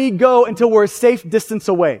not let me go until we're a safe distance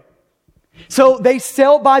away. So they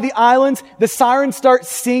sail by the islands, the sirens start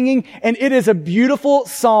singing, and it is a beautiful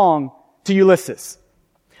song to Ulysses.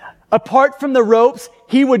 Apart from the ropes,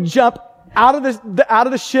 he would jump out of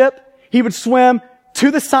the ship, he would swim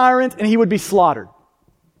to the sirens, and he would be slaughtered.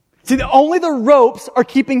 See, only the ropes are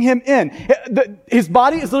keeping him in. His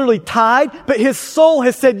body is literally tied, but his soul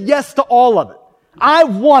has said yes to all of it. I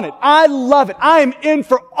want it. I love it. I am in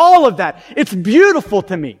for all of that. It's beautiful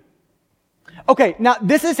to me. Okay, now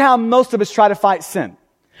this is how most of us try to fight sin.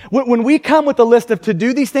 When we come with a list of to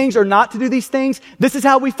do these things or not to do these things, this is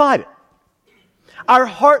how we fight it. Our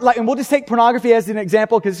heart, and we'll just take pornography as an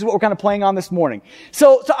example because this is what we're kind of playing on this morning.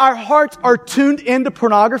 So our hearts are tuned into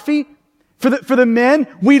pornography. For the men,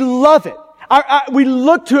 we love it. We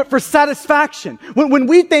look to it for satisfaction. When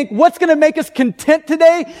we think, what's going to make us content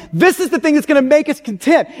today? This is the thing that's going to make us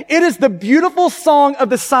content. It is the beautiful song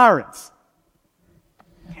of the sirens.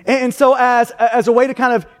 And so as a way to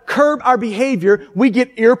kind of curb our behavior, we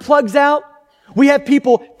get earplugs out. We have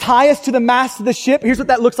people tie us to the mast of the ship. Here's what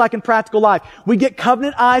that looks like in practical life. We get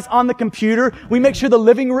covenant eyes on the computer. We make sure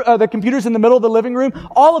the computer's in the middle of the living room,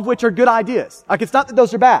 all of which are good ideas. Like, it's not that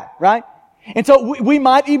those are bad, right? And so we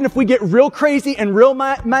might, even if we get real crazy and real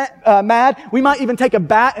mad, we might even take a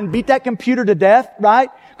bat and beat that computer to death, right?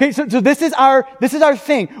 Okay, so this is our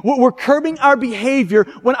thing. We're curbing our behavior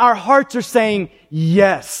when our hearts are saying,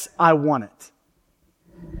 yes, I want it.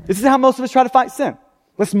 This is how most of us try to fight sin.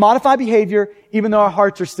 Let's modify behavior even though our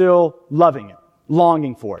hearts are still loving it,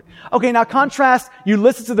 longing for it. Okay, now contrast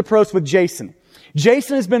Ulysses' approach with Jason.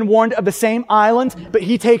 Jason has been warned of the same island, but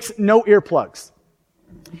he takes no earplugs.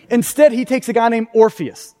 Instead, he takes a guy named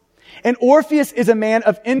Orpheus. And Orpheus is a man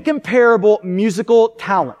of incomparable musical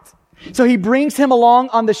talent. So he brings him along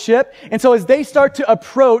on the ship. And so as they start to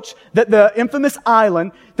approach the infamous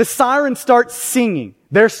island, the sirens start singing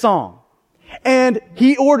their song. And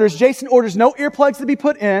Jason orders no earplugs to be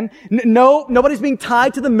put in. Nobody's being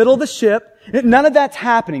tied to the middle of the ship. None of that's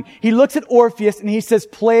happening. He looks at Orpheus and he says,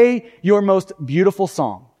 play your most beautiful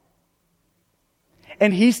song.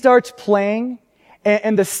 And he starts playing,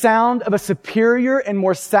 and the sound of a superior and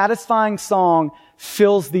more satisfying song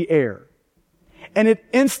fills the air. And it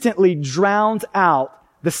instantly drowns out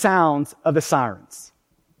the sounds of the sirens.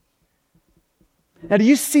 Now, do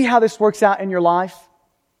you see how this works out in your life?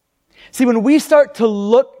 See, when we start to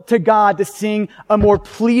look to God to sing a more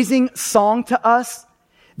pleasing song to us,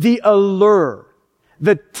 the allure,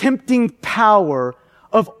 the tempting power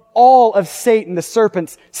of all of Satan, the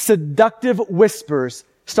serpent's seductive whispers,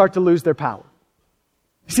 start to lose their power.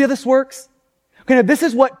 See how this works? Okay, now this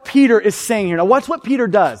is what Peter is saying here. Now watch what Peter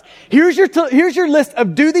does. Here's your list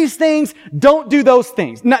of do these things, don't do those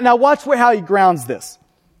things. Now watch how he grounds this.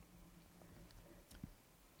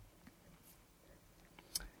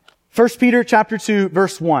 1 Peter chapter 2,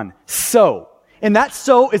 verse 1. So. And that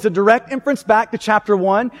so is a direct inference back to chapter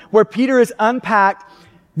 1, where Peter has unpacked,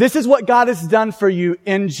 this is what God has done for you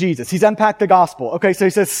in Jesus. He's unpacked the gospel. Okay, so he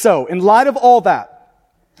says, so, in light of all that,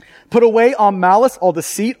 put away all malice, all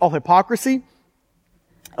deceit, all hypocrisy,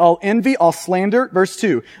 all envy, all slander. Verse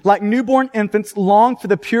 2, like newborn infants, long for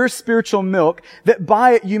the pure spiritual milk, that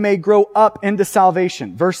by it you may grow up into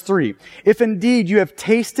salvation. Verse 3, if indeed you have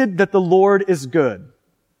tasted that the Lord is good.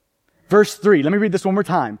 Verse 3, let me read this one more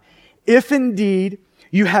time. If indeed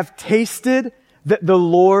you have tasted that the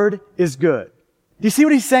Lord is good. Do you see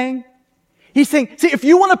what he's saying? He's saying, see, if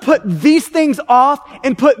you want to put these things off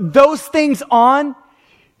and put those things on,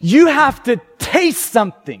 you have to taste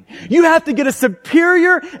something. You have to get a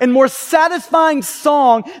superior and more satisfying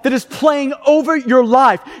song that is playing over your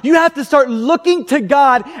life. You have to start looking to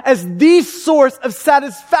God as the source of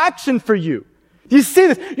satisfaction for you. Do you see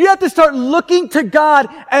this? You have to start looking to God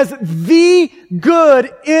as the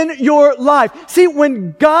good in your life. See,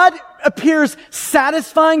 when God appears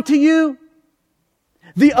satisfying to you,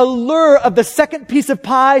 the allure of the second piece of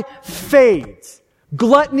pie fades.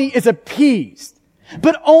 Gluttony is appeased.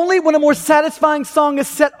 But only when a more satisfying song is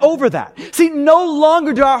set over that. See, no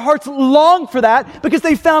longer do our hearts long for that because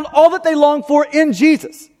they found all that they long for in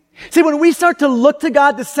Jesus. See, when we start to look to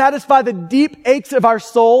God to satisfy the deep aches of our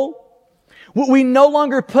soul, we no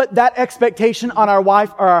longer put that expectation on our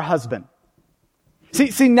wife or our husband.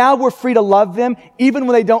 See, now we're free to love them even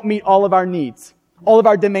when they don't meet all of our needs, all of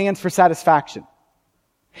our demands for satisfaction.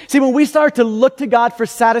 See, when we start to look to God for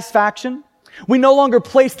satisfaction, we no longer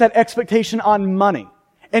place that expectation on money,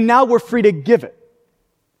 and now we're free to give it.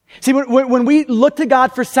 See, when we look to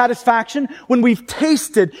God for satisfaction, when we've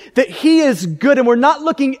tasted that He is good and we're not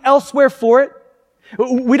looking elsewhere for it,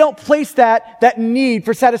 we don't place that need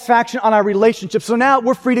for satisfaction on our relationship. So now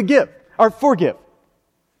we're free to give or forgive.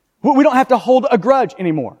 We don't have to hold a grudge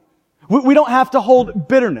anymore. We don't have to hold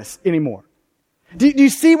bitterness anymore. Do you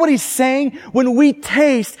see what he's saying? When we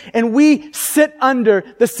taste and we sit under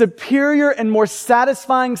the superior and more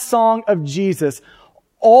satisfying song of Jesus,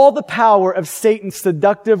 all the power of Satan's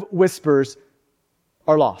seductive whispers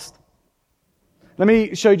are lost. Let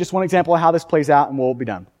me show you just one example of how this plays out and we'll be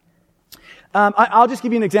done. I'll just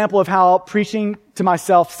give you an example of how preaching to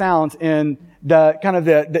myself sounds in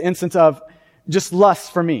the instance of just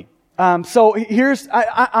lust for me. So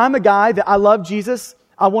I'm a guy that I love Jesus.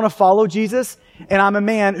 I want to follow Jesus. And I'm a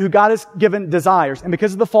man who God has given desires. And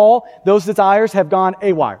because of the fall, those desires have gone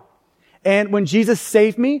awry. And when Jesus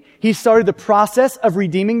saved me, He started the process of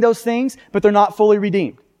redeeming those things, but they're not fully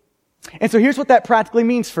redeemed. And so here's what that practically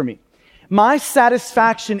means for me. My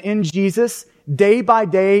satisfaction in Jesus, day by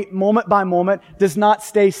day, moment by moment, does not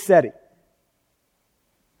stay steady.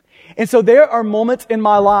 And so there are moments in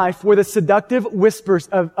my life where the seductive whispers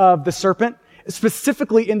of the serpent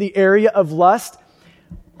specifically in the area of lust,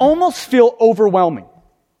 almost feel overwhelming.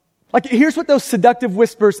 Like, here's what those seductive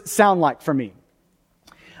whispers sound like for me.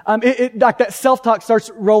 Like that self-talk starts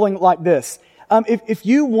rolling like this. If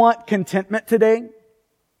you want contentment today,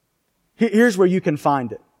 here's where you can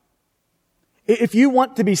find it. If you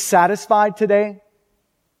want to be satisfied today,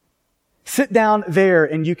 sit down there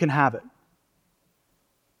and you can have it.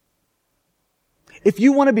 If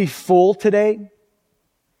you want to be full today,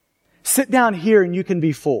 sit down here and you can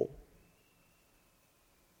be full.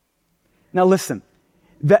 Now listen,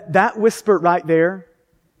 that whisper right there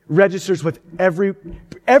registers with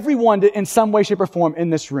everyone in some way, shape, or form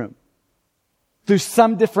in this room through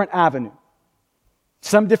some different avenue,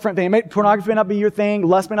 some different thing. Pornography may not be your thing,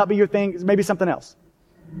 lust may not be your thing, maybe something else.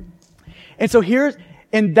 And so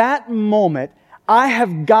in that moment, I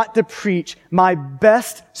have got to preach my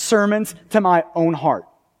best sermons to my own heart.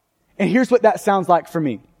 And here's what that sounds like for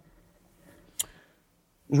me.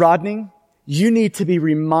 Rodney, you need to be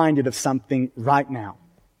reminded of something right now.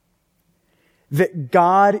 That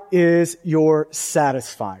God is your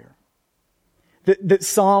satisfier. That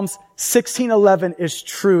Psalms 16:11 is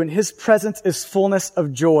true, and His presence is fullness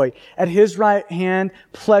of joy. At His right hand,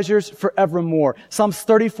 pleasures forevermore. Psalms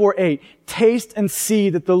 34:8, taste and see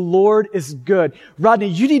that the Lord is good. Rodney,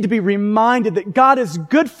 you need to be reminded that God is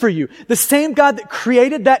good for you. The same God that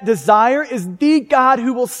created that desire is the God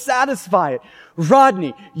who will satisfy it.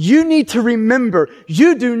 Rodney, you need to remember,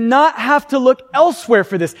 you do not have to look elsewhere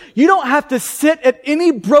for this. You don't have to sit at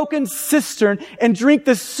any broken cistern and drink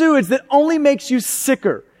the sewage that only makes you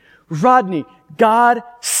sicker. Rodney, God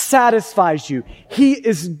satisfies you. He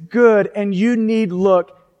is good and you need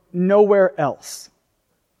look nowhere else.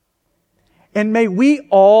 And may we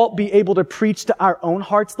all be able to preach to our own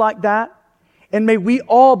hearts like that. And may we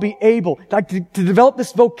all be able to develop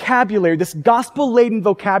this vocabulary, this gospel-laden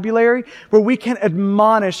vocabulary, where we can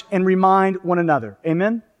admonish and remind one another.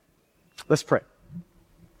 Amen? Let's pray.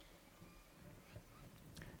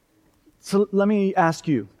 So let me ask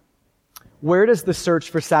you, where does the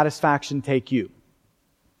search for satisfaction take you?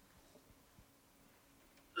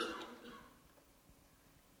 I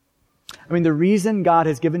mean, the reason God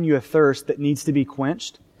has given you a thirst that needs to be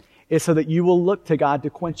quenched is so that you will look to God to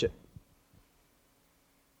quench it.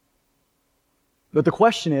 But the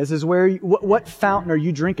question is what fountain are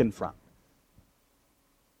you drinking from?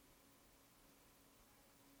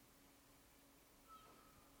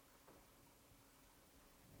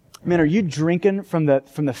 I mean, are you drinking from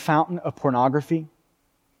the fountain of pornography?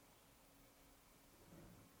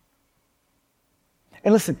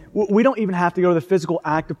 And listen, we don't even have to go to the physical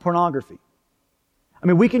act of pornography. I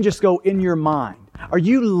mean, we can just go in your mind. Are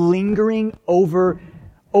you lingering over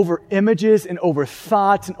images and over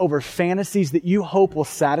thoughts and over fantasies that you hope will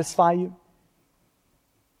satisfy you?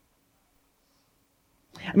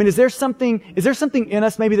 I mean, is there something in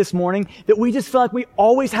us maybe this morning that we just feel like we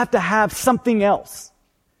always have to have something else?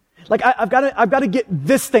 Like I've got to get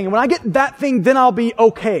this thing. And when I get that thing, then I'll be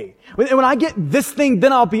okay. When I get this thing,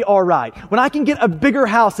 then I'll be all right. When I can get a bigger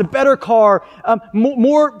house, a better car,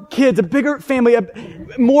 more kids, a bigger family,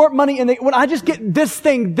 more money, when I just get this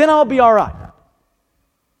thing, then I'll be all right.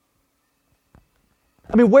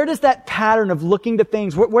 I mean, where does that pattern of looking to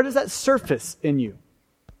things, where does that surface in you?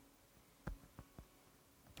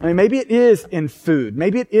 I mean, maybe it is in food.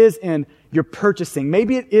 Maybe it is in your purchasing.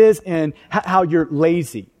 Maybe it is in how you're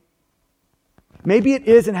lazy. Maybe it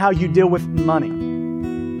is in how you deal with money.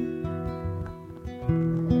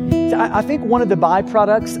 So I think one of the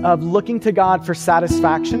byproducts of looking to God for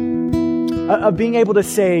satisfaction, of being able to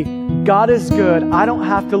say, God is good, I don't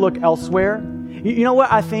have to look elsewhere. You know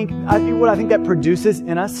what I think that produces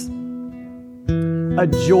in us? A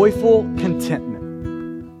joyful contentment.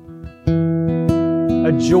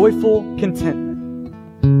 A joyful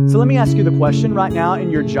contentment. So let me ask you the question right now in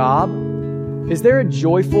your job. Is there a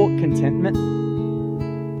joyful contentment?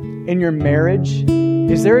 In your marriage,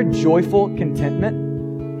 is there a joyful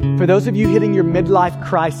contentment? For those of you hitting your midlife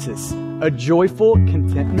crisis, a joyful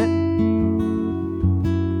contentment?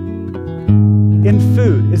 In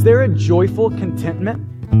food, is there a joyful contentment?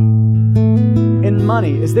 In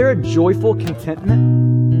money, is there a joyful contentment?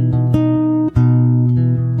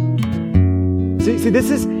 See,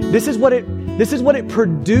 this is what it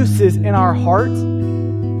produces in our hearts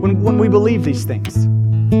when we believe these things.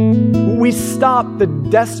 We stop the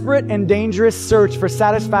desperate and dangerous search for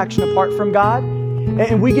satisfaction apart from God,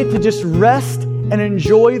 and we get to just rest and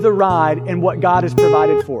enjoy the ride in what God has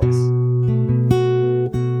provided for us.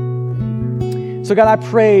 So God, I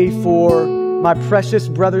pray for my precious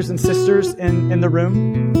brothers and sisters in the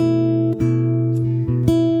room.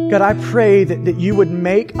 God, I pray that you would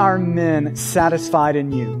make our men satisfied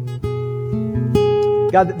in you.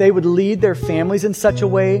 God, that they would lead their families in such a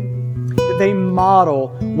way that they model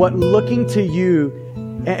what looking to you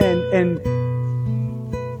and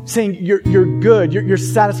saying you're good, you're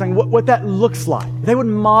satisfying, what that looks like. They would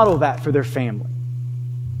model that for their family.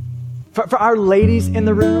 For our ladies in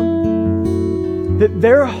the room, that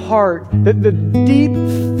their heart, that the deep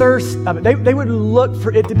thirst of it, they would look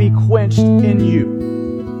for it to be quenched in you.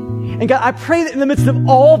 And God, I pray that in the midst of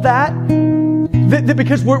all that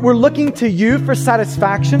because we're looking to you for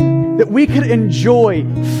satisfaction, that we could enjoy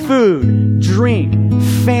food, drink,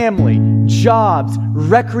 family, jobs,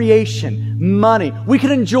 recreation, money. We could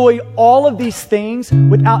enjoy all of these things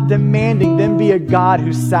without demanding them be a God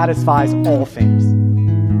who satisfies all things.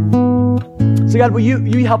 So God, will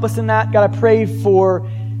you help us in that? God, I pray for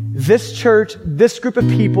this church, this group of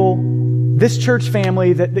people, this church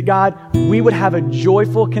family, that God, we would have a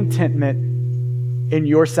joyful contentment in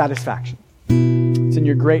your satisfaction. It's in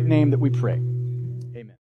your great name that we pray.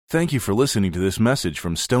 Amen. Thank you for listening to this message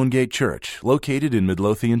from Stonegate Church, located in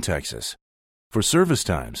Midlothian, Texas. For service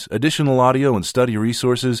times, additional audio and study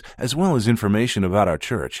resources, as well as information about our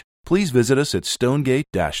church, please visit us at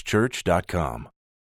stonegate-church.com.